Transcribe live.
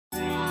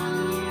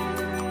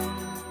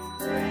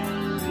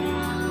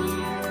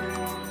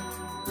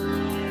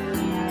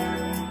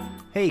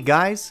Hey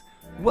guys,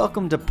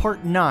 welcome to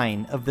part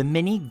 9 of the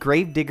mini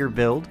Gravedigger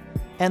build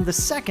and the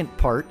second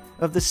part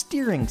of the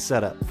steering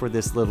setup for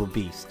this little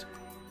beast.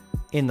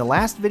 In the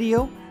last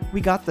video,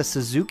 we got the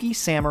Suzuki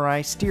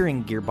Samurai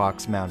Steering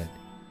Gearbox mounted.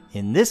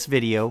 In this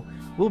video,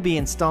 we'll be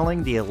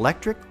installing the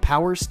electric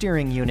power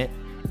steering unit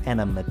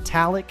and a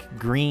metallic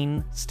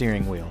green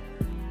steering wheel.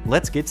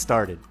 Let's get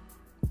started.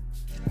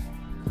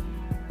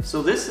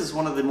 So this is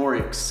one of the more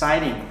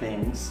exciting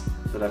things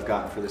that I've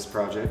gotten for this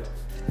project,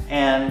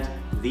 and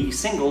the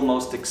single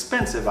most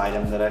expensive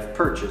item that I've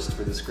purchased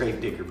for this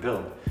Gravedigger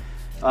build.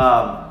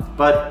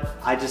 But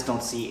I just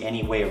don't see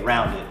any way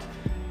around it.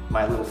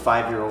 My little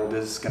 5-year-old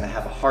is gonna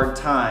have a hard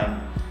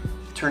time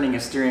turning a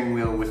steering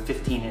wheel with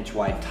 15-inch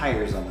wide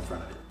tires on the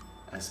front of it.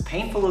 As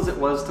painful as it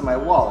was to my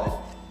wallet,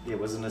 it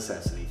was a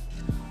necessity.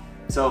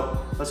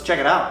 So let's check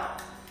it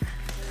out.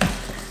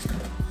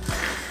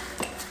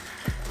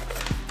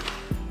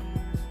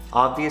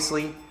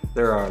 Obviously,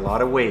 there are a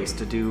lot of ways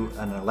to do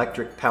an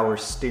electric power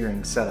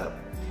steering setup.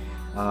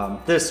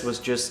 This was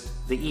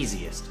just the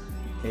easiest.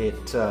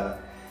 It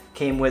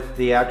came with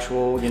the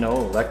actual,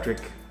 electric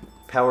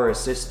power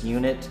assist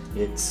unit.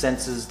 It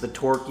senses the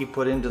torque you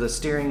put into the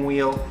steering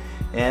wheel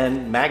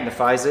and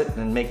magnifies it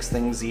and makes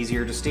things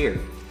easier to steer.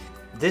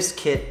 This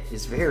kit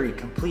is very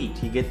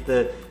complete. You get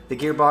the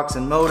gearbox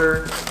and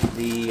motor,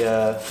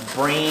 the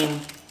brain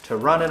to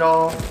run it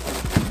all,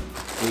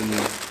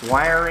 the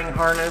wiring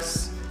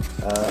harness,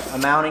 a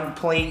mounting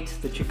plate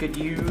that you could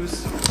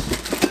use,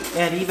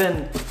 and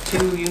even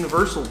 2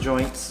 universal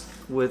joints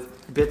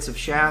with bits of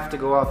shaft to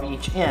go off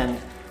each end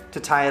to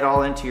tie it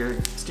all into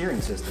your steering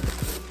system.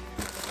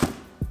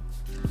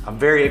 I'm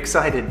very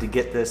excited to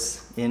get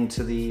this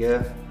into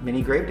the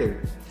mini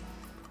Gravedigger.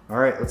 All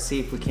right, let's see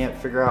if we can't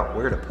figure out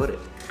where to put it.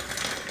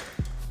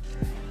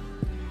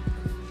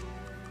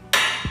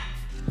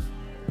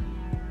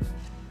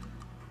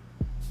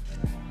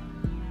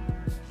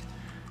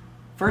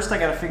 First, I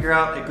gotta figure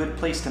out a good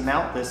place to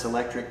mount this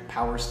electric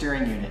power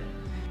steering unit.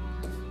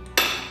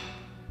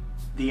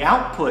 The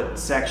output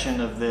section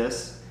of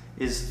this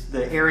is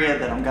the area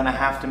that I'm gonna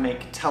have to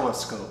make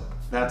telescope.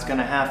 That's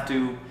gonna have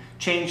to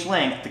change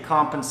length to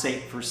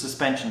compensate for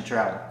suspension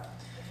travel.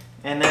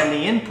 And then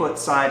the input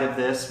side of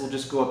this will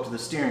just go up to the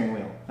steering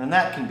wheel. And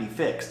that can be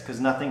fixed because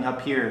nothing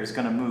up here is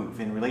gonna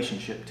move in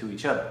relationship to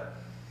each other.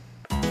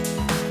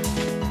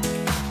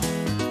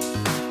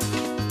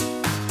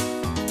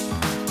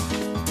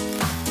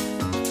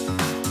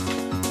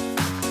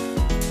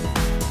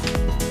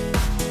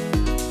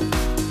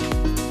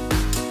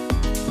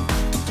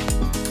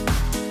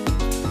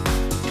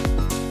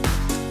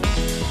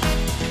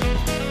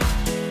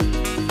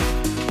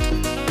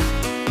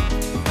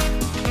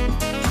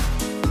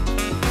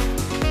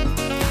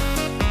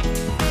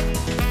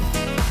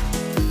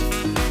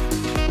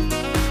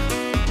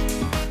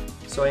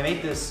 So I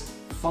made this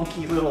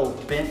funky little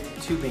bent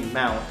tubing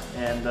mount,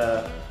 and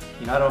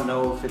I don't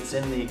know if it's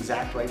in the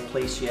exact right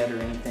place yet or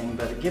anything,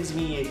 but it gives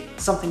me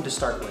something to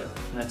start with.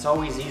 And it's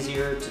always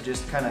easier to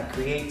just kind of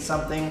create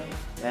something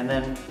and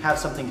then have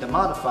something to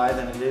modify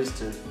than it is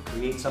to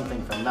create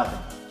something from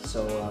nothing.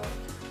 So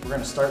we're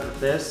going to start with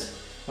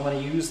this. I'm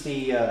going to use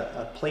the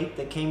a plate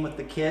that came with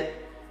the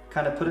kit,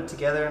 kind of put it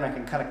together, and I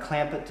can kind of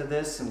clamp it to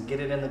this and get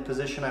it in the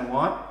position I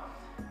want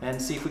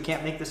and see if we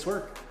can't make this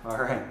work. All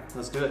right,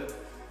 let's do it.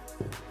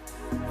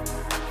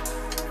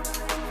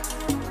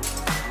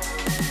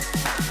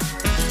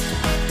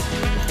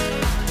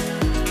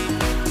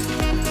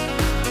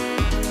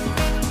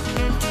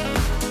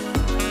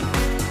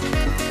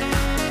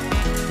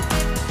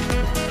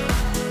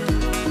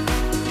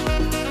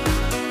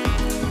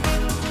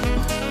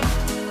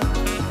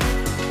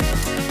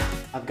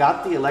 I've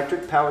got the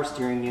electric power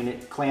steering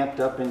unit clamped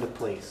up into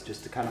place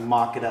just to kind of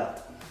mock it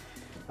up.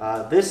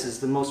 This is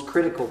the most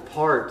critical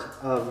part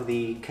of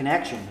the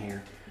connection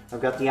here. I've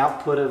got the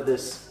output of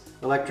this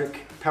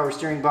electric power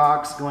steering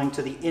box going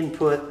to the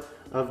input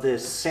of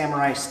this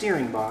Samurai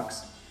steering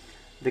box.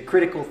 The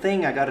critical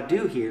thing I got to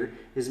do here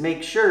is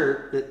make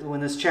sure that when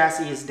this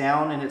chassis is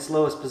down in its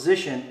lowest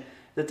position,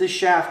 that this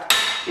shaft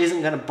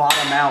isn't going to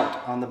bottom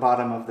out on the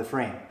bottom of the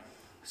frame.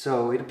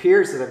 So it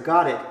appears that I've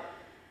got it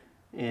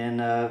in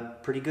a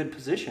pretty good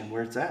position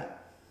where it's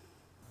at.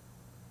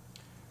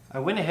 I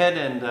went ahead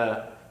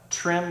and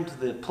trimmed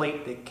the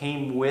plate that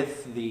came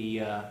with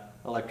the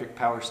electric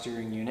power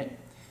steering unit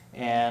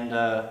and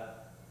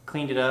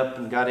cleaned it up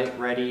and got it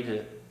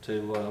ready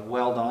to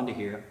weld onto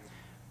here.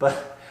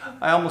 But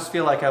I almost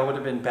feel like I would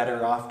have been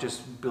better off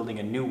just building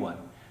a new one.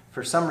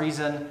 For some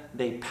reason,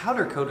 they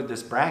powder coated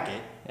this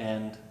bracket,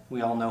 and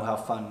we all know how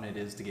fun it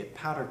is to get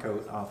powder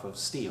coat off of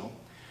steel.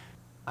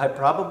 I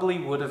probably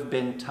would have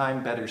been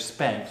time better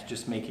spent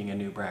just making a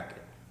new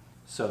bracket.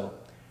 So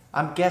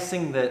I'm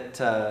guessing that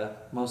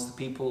most of the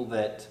people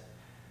that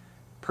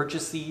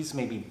purchase these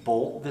maybe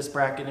bolt this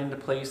bracket into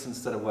place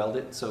instead of weld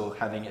it, so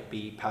having it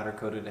be powder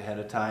coated ahead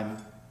of time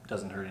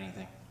doesn't hurt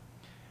anything.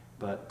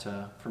 But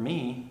for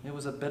me, it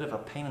was a bit of a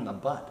pain in the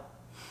butt.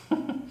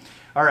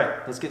 All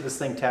right, let's get this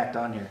thing tacked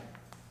on here.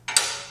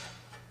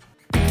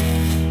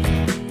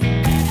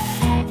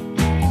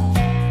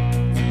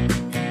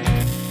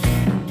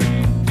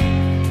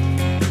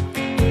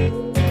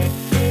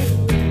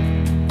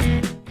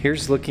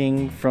 Here's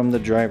looking from the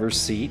driver's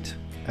seat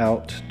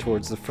out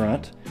towards the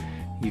front.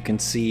 You can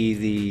see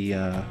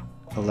the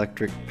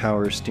electric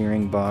power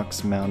steering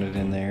box mounted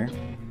in there.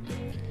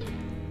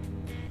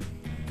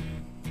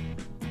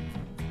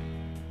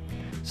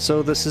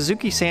 So the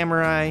Suzuki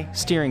Samurai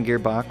Steering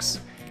Gearbox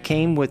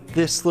came with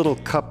this little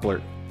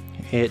coupler.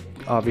 It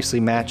obviously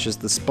matches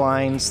the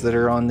splines that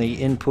are on the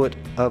input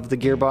of the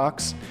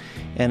gearbox,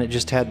 and it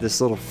just had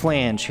this little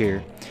flange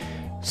here.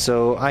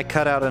 So I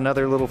cut out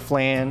another little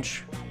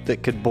flange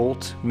that could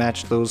bolt,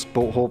 match those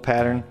bolt hole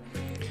pattern.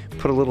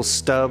 Put a little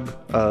stub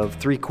of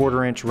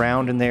 3/4 inch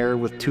round in there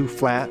with 2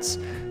 flats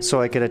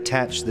so I could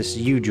attach this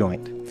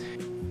U-joint.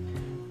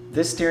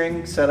 This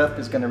steering setup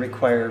is going to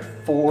require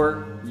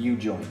 4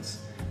 U-joints.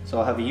 So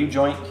I'll have a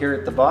U-joint here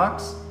at the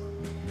box,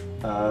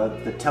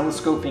 the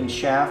telescoping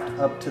shaft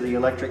up to the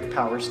electric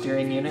power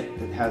steering unit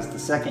that has the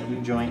second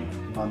U-joint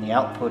on the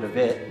output of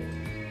it.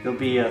 There'll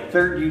be a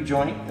 3rd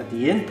U-joint at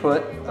the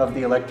input of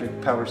the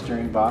electric power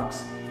steering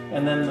box,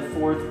 and then the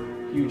 4th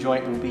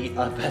U-joint will be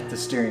up at the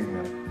steering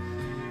wheel.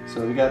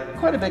 So we've got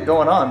quite a bit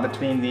going on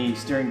between the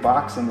steering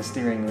box and the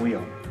steering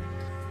wheel.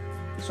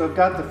 So I've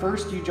got the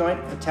first U-joint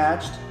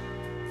attached.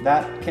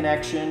 That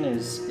connection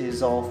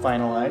is all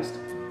finalized.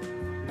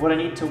 What I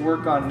need to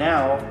work on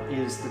now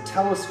is the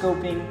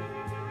telescoping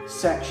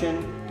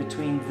section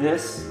between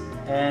this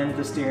and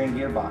the steering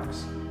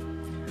gearbox.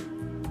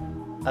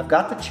 I've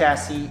got the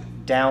chassis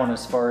down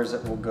as far as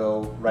it will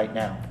go right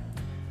now.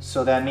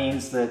 So that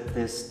means that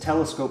this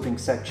telescoping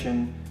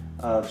section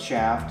of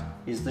shaft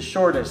is the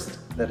shortest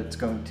that it's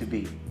going to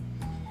be.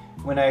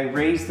 When I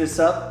raise this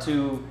up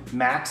to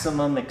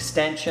maximum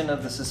extension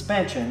of the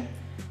suspension,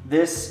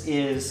 this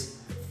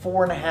is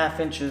 4.5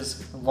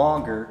 inches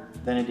longer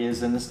than it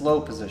is in this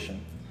low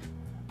position.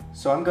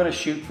 So I'm going to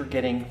shoot for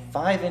getting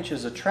 5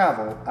 inches of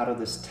travel out of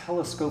this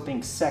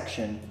telescoping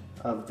section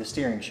of the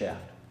steering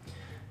shaft.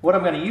 What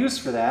I'm going to use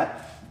for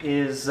that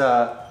is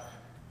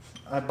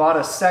I bought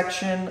a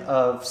section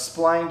of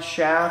spline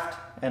shaft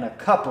and a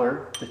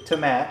coupler to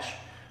match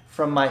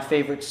from my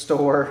favorite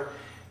store,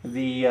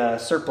 the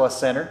Surplus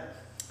Center.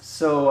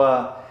 So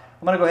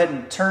I'm going to go ahead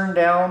and turn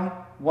down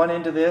one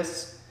end of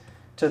this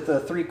to the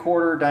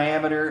 3/4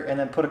 diameter and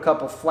then put a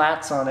couple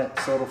flats on it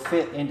so it'll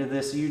fit into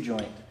this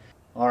U-joint.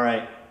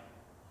 Alright,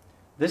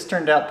 this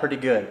turned out pretty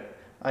good.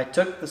 I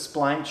took the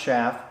spline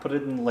shaft, put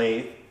it in the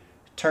lathe,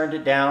 turned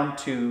it down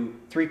to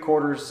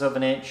 3/4 of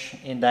an inch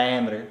in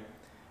diameter,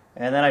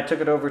 and then I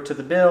took it over to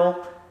the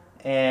bill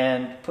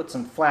and put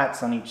some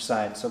flats on each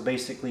side. So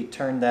basically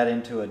turned that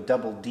into a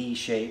double D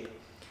shape,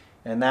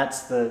 and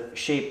that's the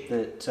shape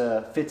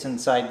that fits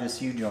inside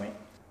this U-joint.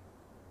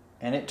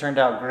 And it turned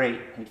out great.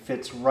 It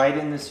fits right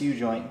in this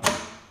U-joint.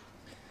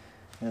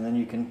 And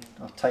then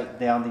I'll tighten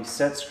down these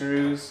set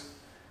screws,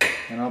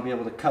 and I'll be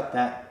able to cut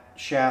that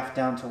shaft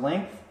down to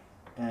length,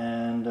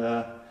 and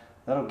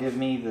that'll give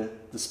me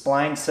the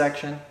spline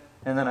section.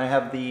 And then I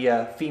have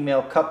the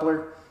female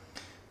coupler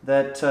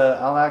that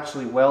I'll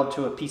actually weld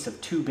to a piece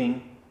of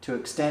tubing to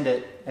extend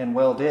it and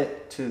weld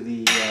it to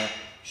the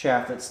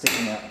shaft that's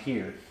sticking out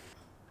here.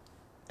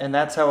 And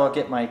that's how I'll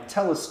get my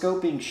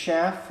telescoping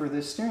shaft for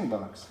this steering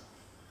box.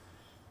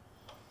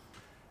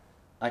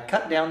 I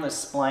cut down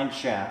this spline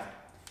shaft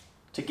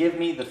to give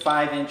me the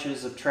 5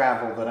 inches of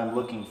travel that I'm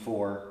looking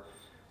for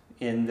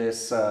in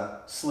this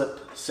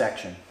slip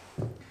section.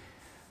 I'm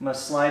going to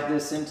slide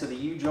this into the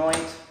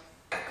U-joint,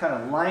 kind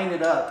of line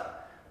it up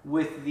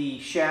with the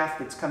shaft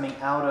that's coming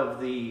out of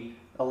the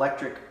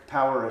electric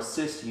power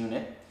assist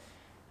unit,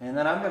 and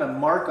then I'm going to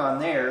mark on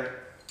there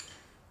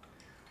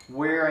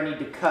where I need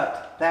to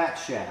cut that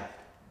shaft.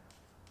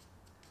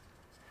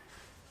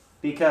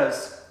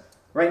 Because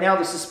right now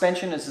the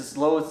suspension is as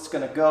low as it's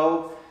going to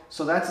go,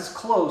 so that's as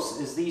close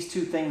as these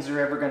two things are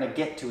ever going to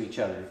get to each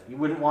other. You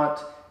wouldn't want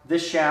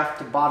this shaft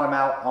to bottom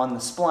out on the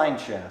spline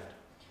shaft.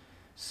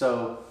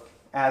 So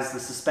as the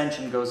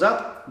suspension goes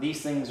up,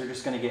 these things are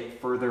just going to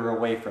get further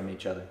away from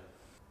each other.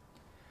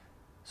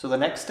 So the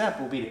next step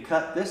will be to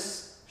cut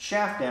this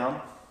shaft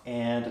down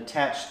and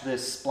attach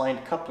this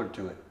spline coupler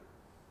to it.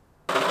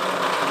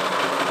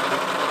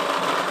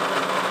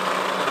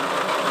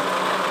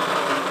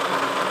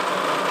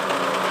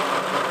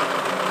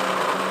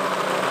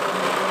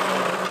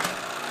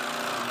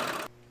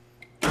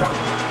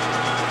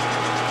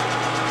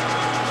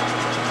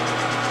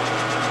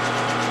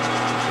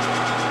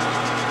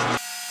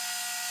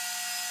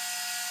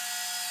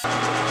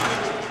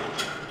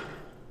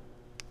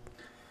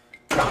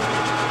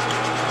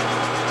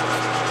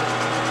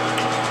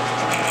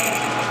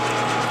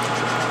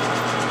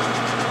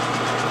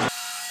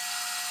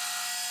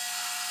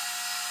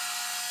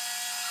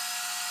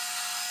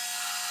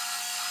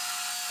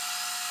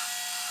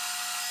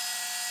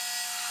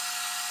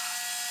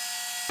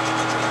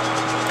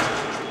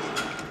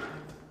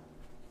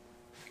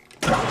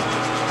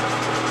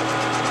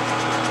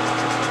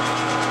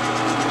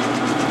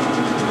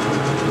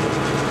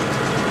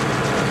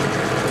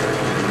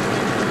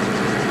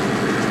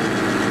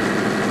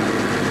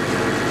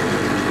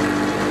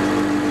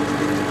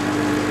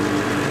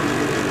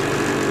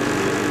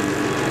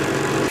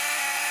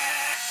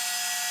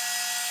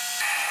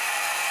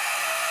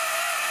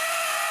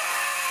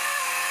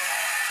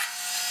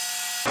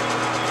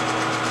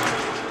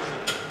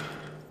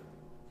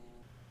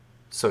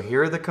 So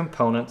here are the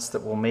components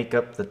that will make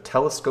up the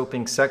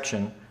telescoping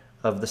section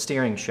of the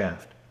steering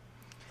shaft.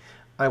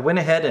 I went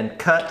ahead and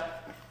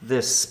cut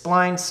this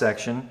spline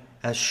section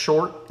as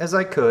short as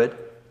I could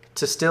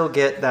to still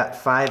get that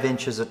 5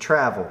 inches of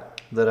travel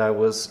that I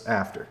was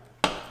after.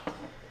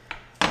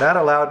 That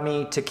allowed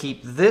me to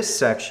keep this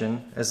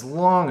section as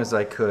long as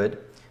I could,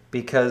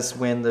 because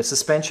when the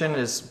suspension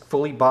is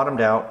fully bottomed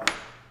out,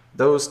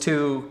 those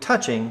two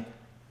touching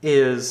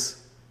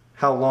is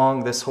how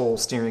long this whole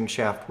steering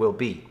shaft will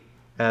be.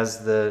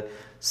 As the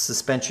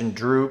suspension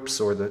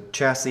droops or the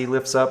chassis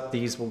lifts up,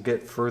 these will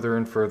get further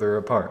and further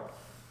apart.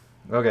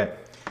 Okay,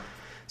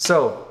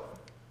 so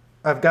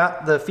I've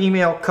got the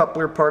female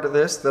coupler part of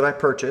this that I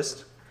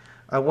purchased.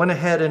 I went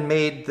ahead and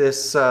made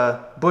this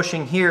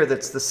bushing here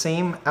that's the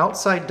same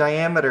outside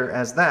diameter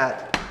as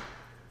that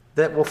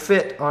will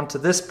fit onto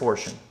this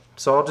portion.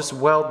 So I'll just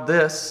weld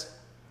this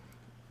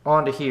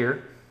onto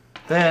here.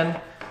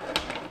 Then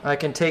I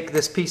can take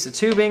this piece of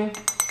tubing,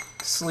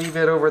 sleeve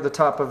it over the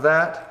top of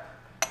that,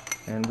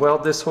 and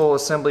weld this whole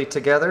assembly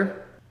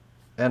together,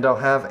 and I'll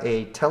have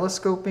a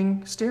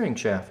telescoping steering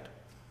shaft.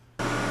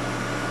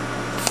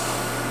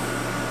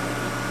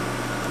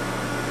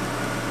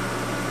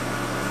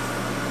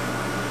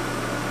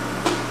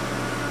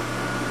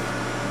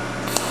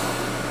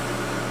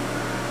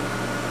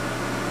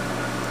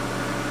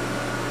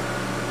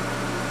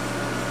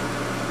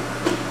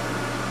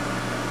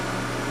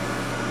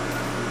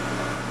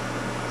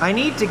 I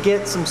need to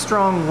get some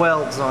strong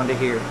welds onto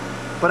here,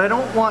 but I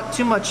don't want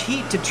too much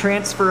heat to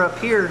transfer up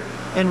here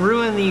and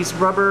ruin these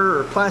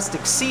rubber or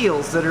plastic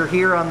seals that are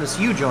here on this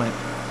U-joint.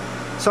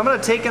 So I'm going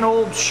to take an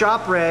old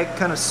shop rag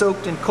kind of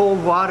soaked in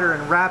cold water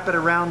and wrap it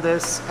around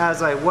this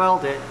as I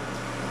weld it,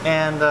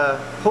 and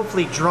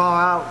hopefully draw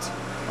out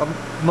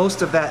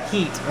most of that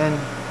heat and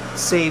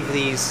save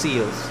these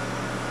seals.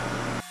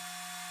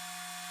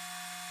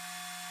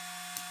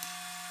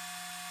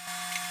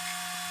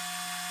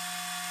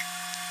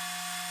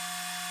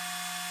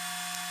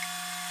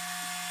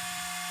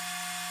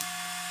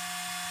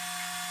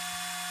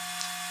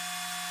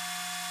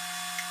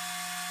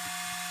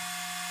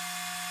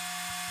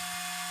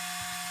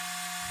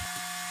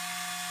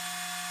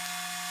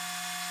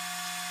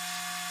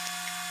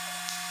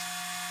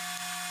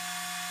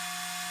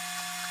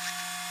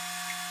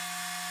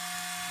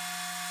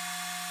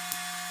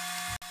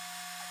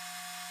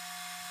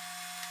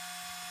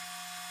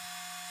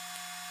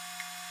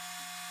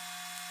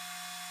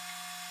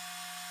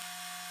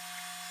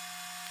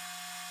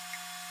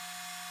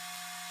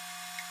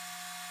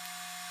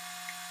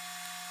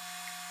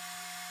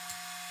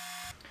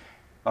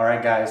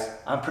 Alright guys,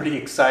 I'm pretty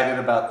excited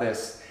about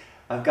this.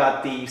 I've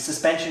got the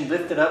suspension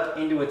lifted up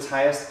into its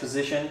highest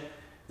position.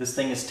 This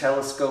thing is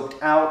telescoped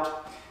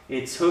out.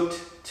 It's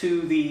hooked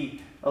to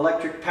the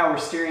electric power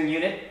steering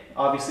unit.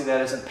 Obviously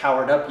that isn't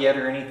powered up yet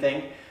or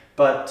anything,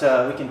 but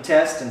we can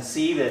test and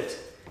see that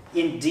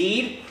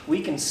indeed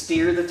we can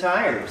steer the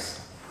tires.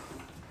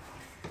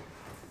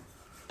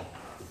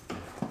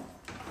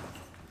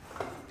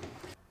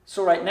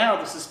 So right now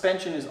the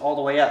suspension is all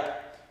the way up.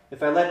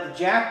 If I let the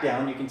jack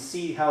down, you can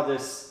see how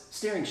this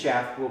steering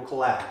shaft will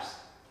collapse.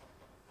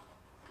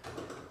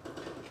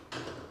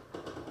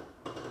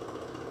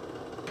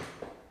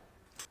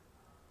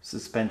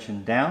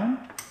 Suspension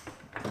down,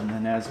 and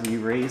then as we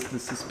raise the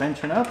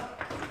suspension up,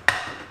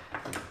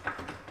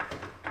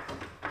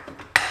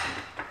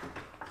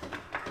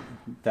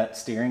 that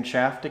steering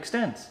shaft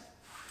extends.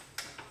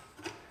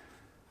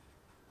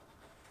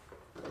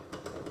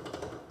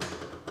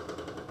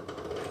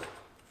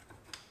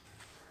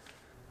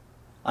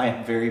 I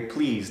am very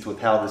pleased with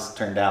how this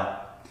turned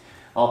out.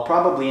 I'll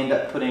probably end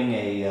up putting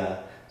a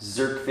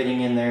Zerk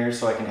fitting in there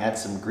so I can add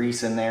some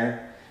grease in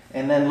there,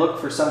 and then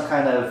look for some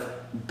kind of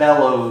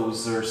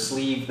bellows or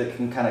sleeve that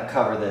can kind of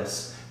cover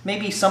this.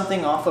 Maybe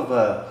something off of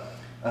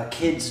a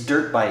kid's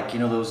dirt bike, you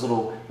know, those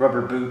little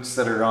rubber boots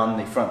that are on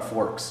the front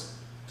forks.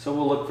 So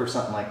we'll look for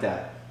something like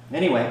that.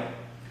 Anyway,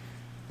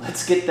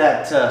 let's get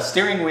that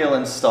steering wheel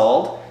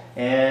installed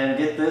and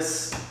get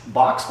this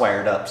box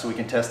wired up so we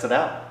can test it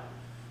out.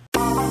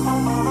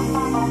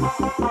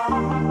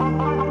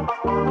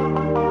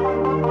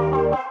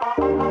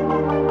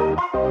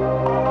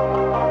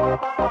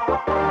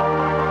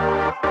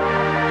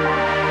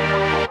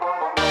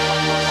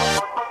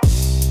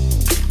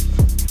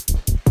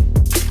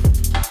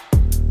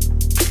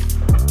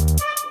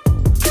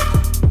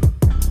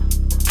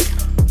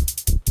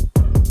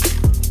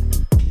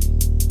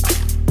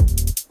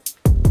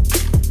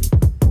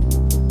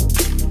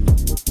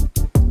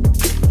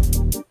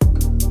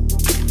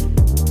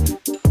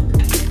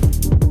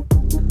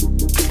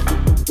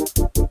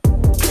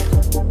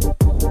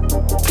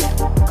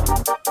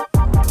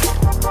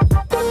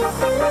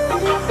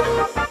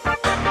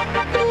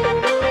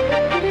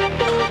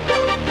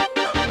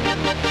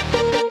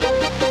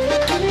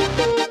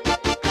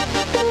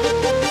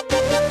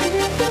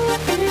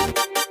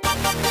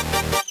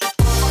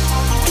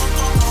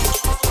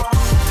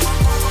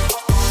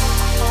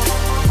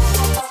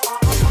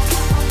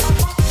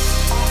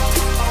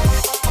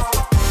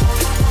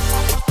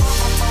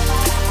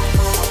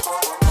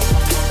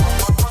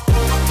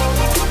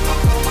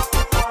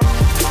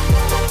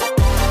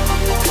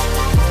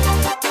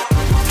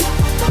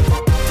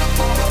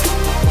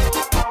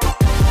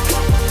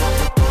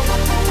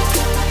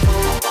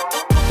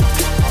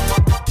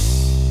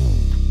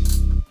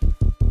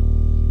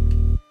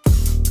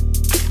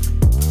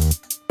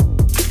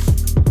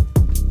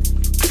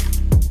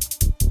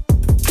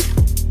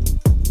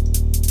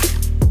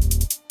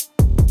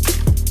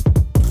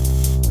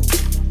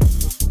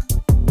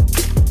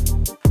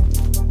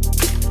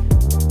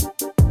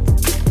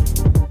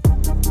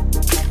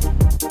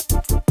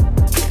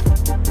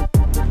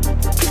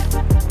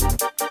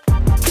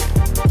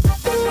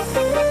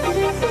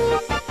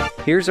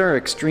 Here's our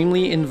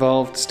extremely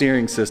involved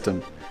steering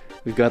system.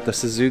 We've got the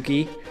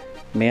Suzuki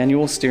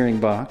manual steering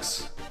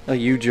box, a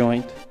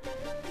U-joint,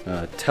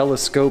 a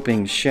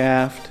telescoping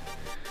shaft,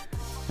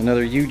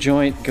 another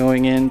U-joint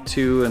going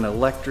into an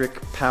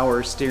electric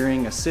power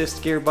steering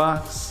assist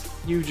gearbox,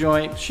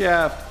 U-joint,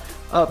 shaft,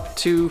 up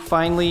to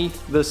finally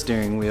the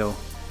steering wheel.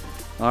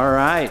 All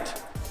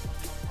right,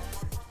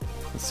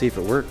 let's see if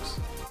it works.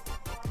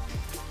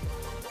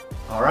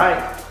 All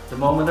right, the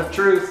moment of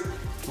truth.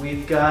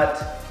 We've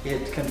got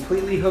it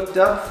completely hooked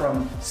up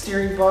from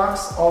steering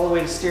box all the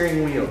way to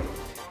steering wheel.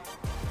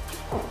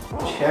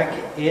 Check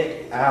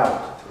it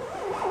out.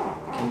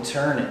 I can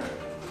turn it.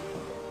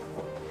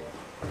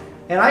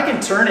 And I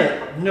can turn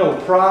it no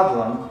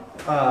problem,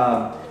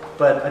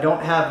 but I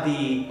don't have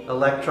the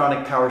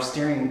electronic power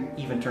steering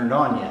even turned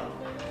on yet.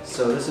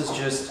 So this is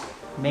just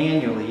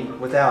manually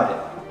without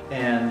it.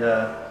 And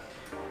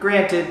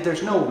granted,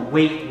 there's no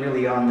weight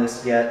really on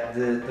this yet.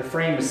 The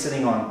frame is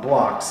sitting on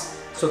blocks.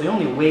 So the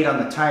only weight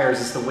on the tires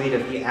is the weight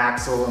of the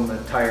axle and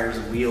the tires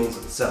and wheels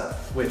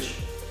itself, which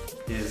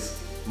is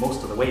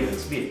most of the weight of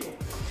this vehicle.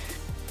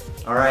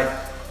 All right,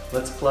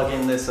 let's plug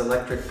in this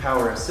electric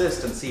power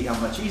assist and see how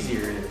much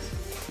easier it is.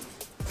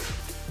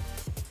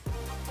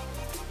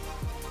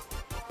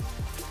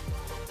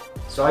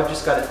 So I've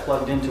just got it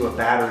plugged into a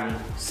battery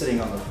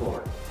sitting on the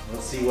floor.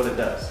 Let's see what it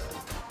does.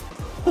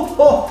 Ho,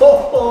 ho,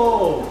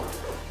 ho,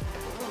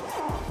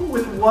 ho.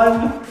 With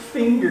one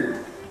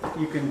finger,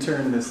 you can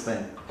turn this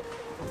thing.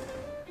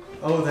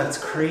 Oh, that's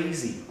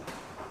crazy.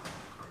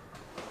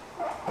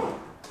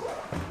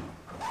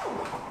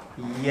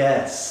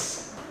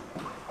 Yes.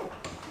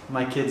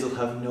 My kids will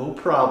have no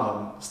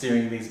problem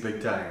steering these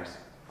big tires.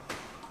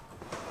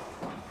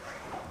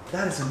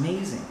 That is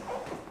amazing.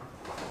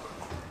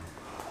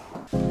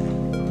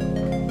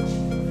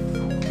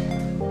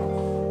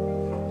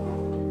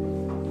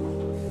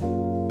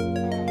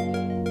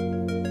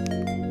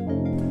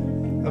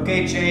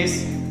 Okay,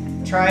 Chase,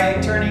 try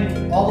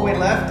turning all the way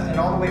left and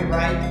all the way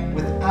right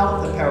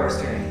without the power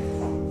steering.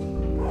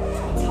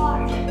 It's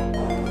hard,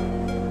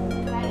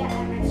 but I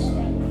got my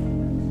strength.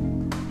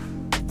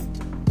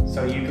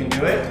 So you can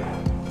do it?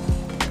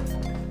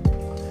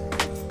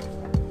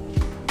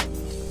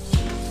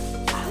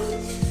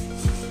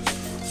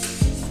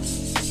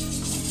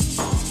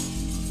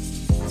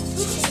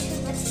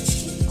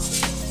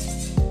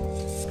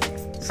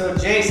 So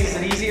Jace, is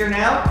it easier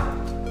now?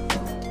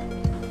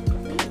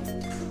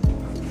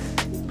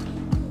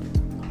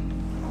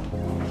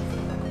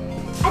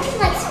 I can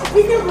like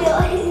spin the wheel.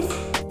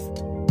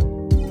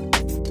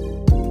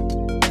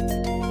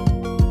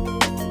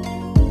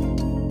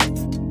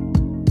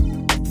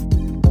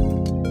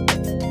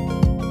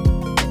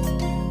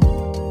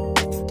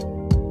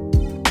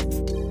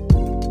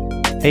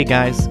 Hey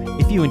guys,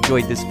 if you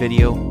enjoyed this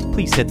video,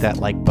 please hit that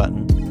like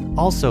button.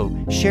 Also,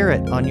 share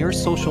it on your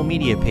social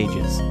media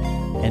pages.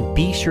 And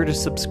be sure to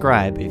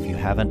subscribe if you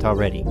haven't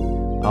already.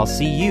 I'll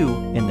see you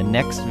in the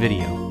next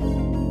video.